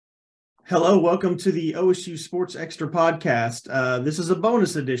Hello, welcome to the OSU Sports Extra podcast. This is a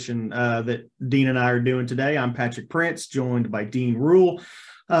bonus edition that Dean and I are doing today. I'm Patrick Prince, joined by Dean Rule.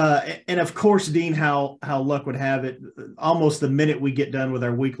 And of course, Dean, how luck would have it, almost the minute we get done with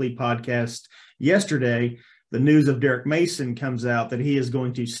our weekly podcast yesterday, the news of Derek Mason comes out that he is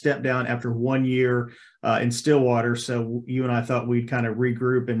going to step down after 1 year in Stillwater. So you and I thought we'd kind of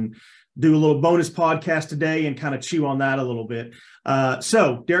regroup and do a little bonus podcast today and kind of chew on that a little bit.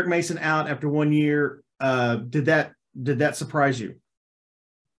 So Derek Mason out after 1 year. Did that surprise you?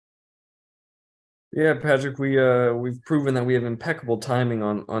 Yeah, Patrick, we've proven that we have impeccable timing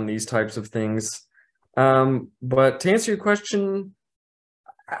on these types of things. But to answer your question,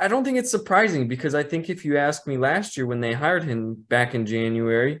 I don't think it's surprising, because I think if you asked me last year when they hired him back in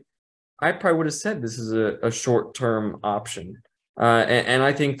January, I probably would have said this is a short-term option. And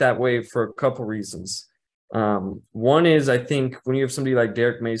I think that way for a couple reasons. One is, I think when you have somebody like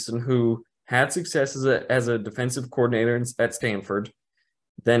Derek Mason, who had success as a defensive coordinator at Stanford,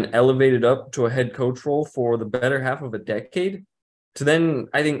 then elevated up to a head coach role for the better half of a decade, to then,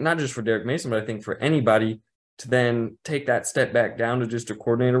 I think not just for Derek Mason, but I think for anybody to then take that step back down to just a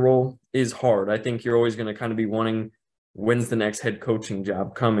coordinator role is hard. I think you're always going to kind of be wanting, when's the next head coaching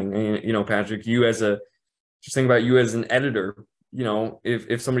job coming? And, Patrick, just think about you as an editor.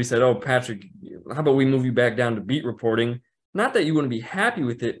 If somebody said, "Oh, Patrick, how about we move you back down to beat reporting?" Not that you wouldn't be happy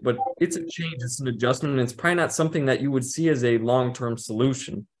with it, but it's a change, it's an adjustment, and it's probably not something that you would see as a long-term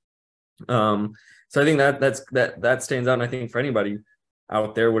solution. So I think that stands out, and I think for anybody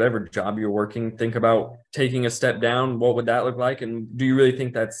out there, whatever job you're working, think about taking a step down. What would that look like, and do you really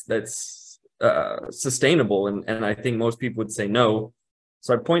think that's sustainable? And I think most people would say no.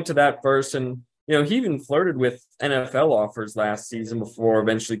 So I point to that first, and he even flirted with NFL offers last season before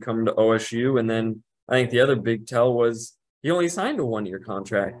eventually coming to OSU. And then I think the other big tell was he only signed a 1 year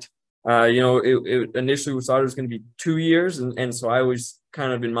contract. It initially we thought it was going to be 2 years. And so I always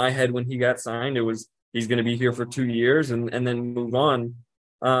kind of, in my head, when he got signed, it was he's going to be here for 2 years and then move on.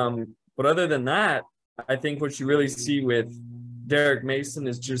 But other than that, I think what you really see with Derek Mason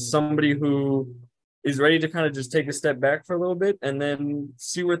is just somebody who is ready to kind of just take a step back for a little bit and then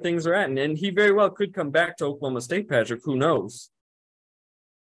see where things are at. And he very well could come back to Oklahoma State, Patrick. Who knows?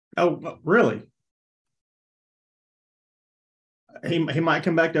 Oh, really? He might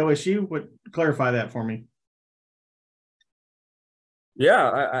come back to OSU. Clarify that for me.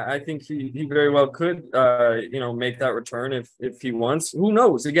 Yeah, I think he very well could, make that return if he wants. Who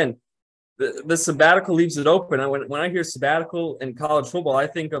knows? Again, the sabbatical leaves it open. When I hear sabbatical in college football, I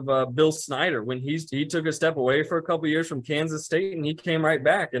think of Bill Snyder when he took a step away for a couple of years from Kansas State, and he came right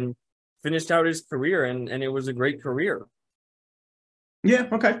back and finished out his career, and it was a great career. Yeah.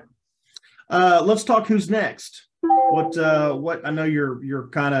 Okay. Let's talk who's next. What I know you're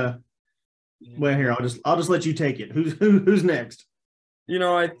kind of well here. I'll just let you take it. Who's next?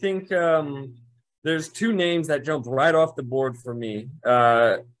 I think there's two names that jumped right off the board for me.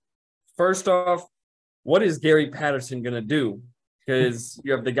 First off, what is Gary Patterson going to do? Because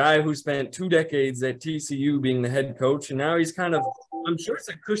you have the guy who spent 2 decades at TCU being the head coach, and now he's kind of, I'm sure it's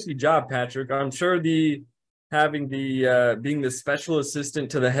a cushy job, Patrick. I'm sure being the special assistant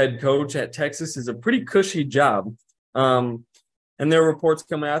to the head coach at Texas is a pretty cushy job. And there are reports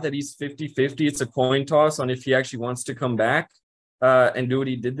coming out that he's 50-50. It's a coin toss on if he actually wants to come back and do what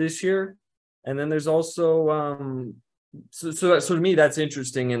he did this year. And then there's also so to me, that's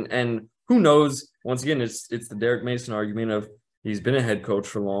interesting. And who knows? Once again, it's the Derek Mason argument of he's been a head coach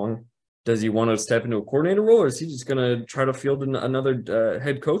for long. Does he want to step into a coordinator role, or is he just going to try to field another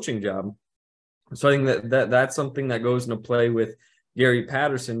head coaching job? So I think that's something that goes into play with Gary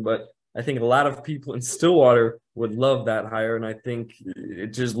Patterson. But I think a lot of people in Stillwater would love that hire, and I think it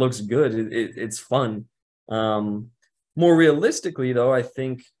just looks good. It's fun. More realistically, though, I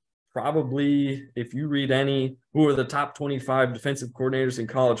think probably if you read who are the top 25 defensive coordinators in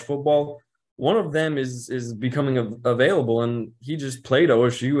college football, one of them is becoming available, and he just played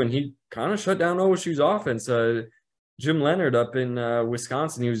OSU, and he kind of shut down OSU's offense. Jim Leonard up in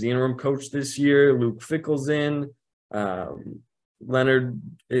Wisconsin, he was the interim coach this year. Luke Fickell's in. Leonard,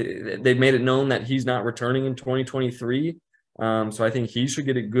 they've made it known that he's not returning in 2023. So I think he should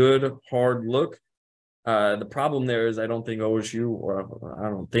get a good, hard look. The problem there is I don't think OSU, or I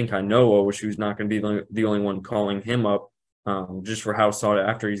don't think I know OSU is not going to be the only one calling him up just for how sought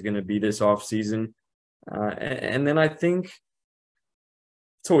after he's going to be this offseason. And then I think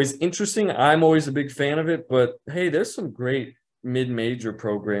it's always interesting. I'm always a big fan of it, but hey, there's some great mid-major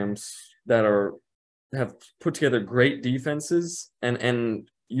programs that have put together great defenses, and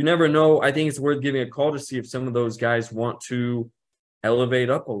you never know. I think it's worth giving a call to see if some of those guys want to elevate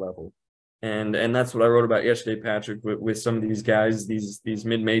up a level. And that's what I wrote about yesterday, Patrick, with some of these guys, these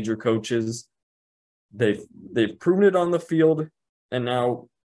mid-major coaches. They've proven it on the field, and now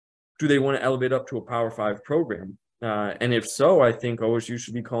do they want to elevate up to a Power 5 program? And if so, I think OSU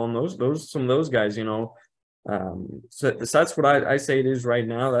should be calling some of those guys, you know. So that's what I say it is right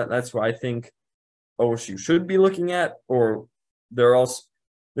now. That's what I think OSU should be looking at. Or there's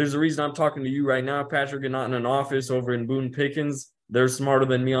a reason I'm talking to you right now, Patrick, and not in an office over in Boone Pickens. They're smarter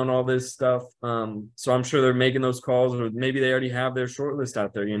than me on all this stuff. So I'm sure they're making those calls, or maybe they already have their short list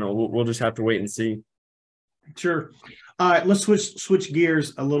out there. You know, we'll just have to wait and see. Sure. All right, let's switch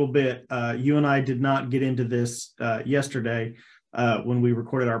gears a little bit. You and I did not get into this yesterday when we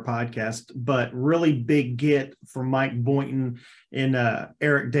recorded our podcast, but really big get for Mike Boynton and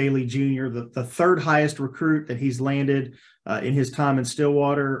Eric Daly Jr., the third highest recruit that he's landed in his time in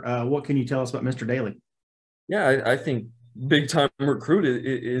Stillwater. What can you tell us about Mr. Daly? Yeah, I think big-time recruit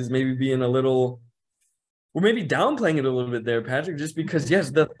is maybe being a little – we're maybe downplaying it a little bit there, Patrick, just because, yes,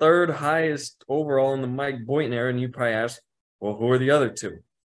 the third highest overall in the Mike Boynton era, and you probably ask, well, who are the other two?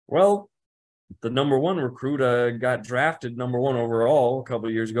 Well, the number one recruit got drafted number one overall a couple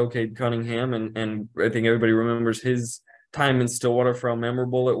of years ago, Cade Cunningham, and I think everybody remembers his time in Stillwater for how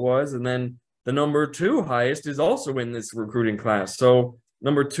memorable it was. And then the number two highest is also in this recruiting class. So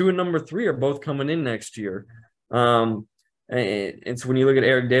number 2 and number 3 are both coming in next year. And so when you look at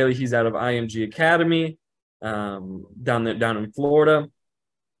Eric Daly, he's out of IMG Academy. Down in Florida,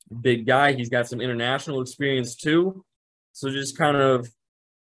 big guy. He's got some international experience too. So just kind of,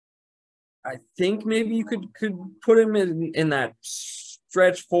 I think maybe you could put him in that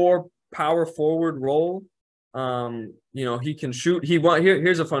stretch 4 power forward role. You know, he can shoot.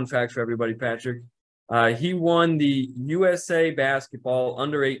 Here's a fun fact for everybody, Patrick. He won the USA Basketball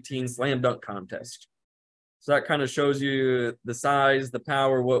Under-18 Slam Dunk Contest. So that kind of shows you the size, the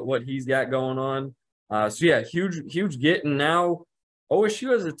power, what he's got going on. So yeah, huge get. And now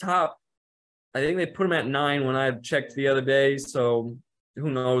OSU has a top, I think they put him at 9 when I checked the other day. So who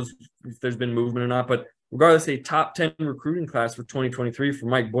knows if there's been movement or not, but regardless, a top 10 recruiting class for 2023 for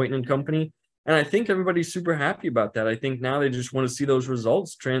Mike Boynton and company. And I think everybody's super happy about that. I think now they just want to see those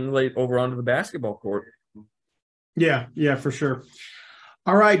results translate over onto the basketball court. Yeah, for sure.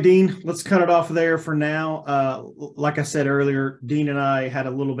 All right, Dean, let's cut it off there for now. Like I said earlier, Dean and I had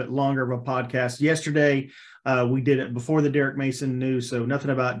a little bit longer of a podcast yesterday. We did it before the Derek Mason news, so nothing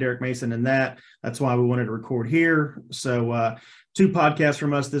about Derek Mason in that. That's why we wanted to record here. So 2 podcasts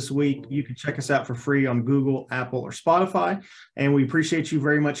from us this week. You can check us out for free on Google, Apple, or Spotify, and we appreciate you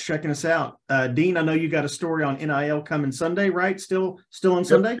very much checking us out. Dean, I know you got a story on NIL coming Sunday, right? Still on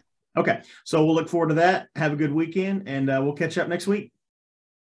Sunday? Okay, so we'll look forward to that. Have a good weekend, and we'll catch up next week.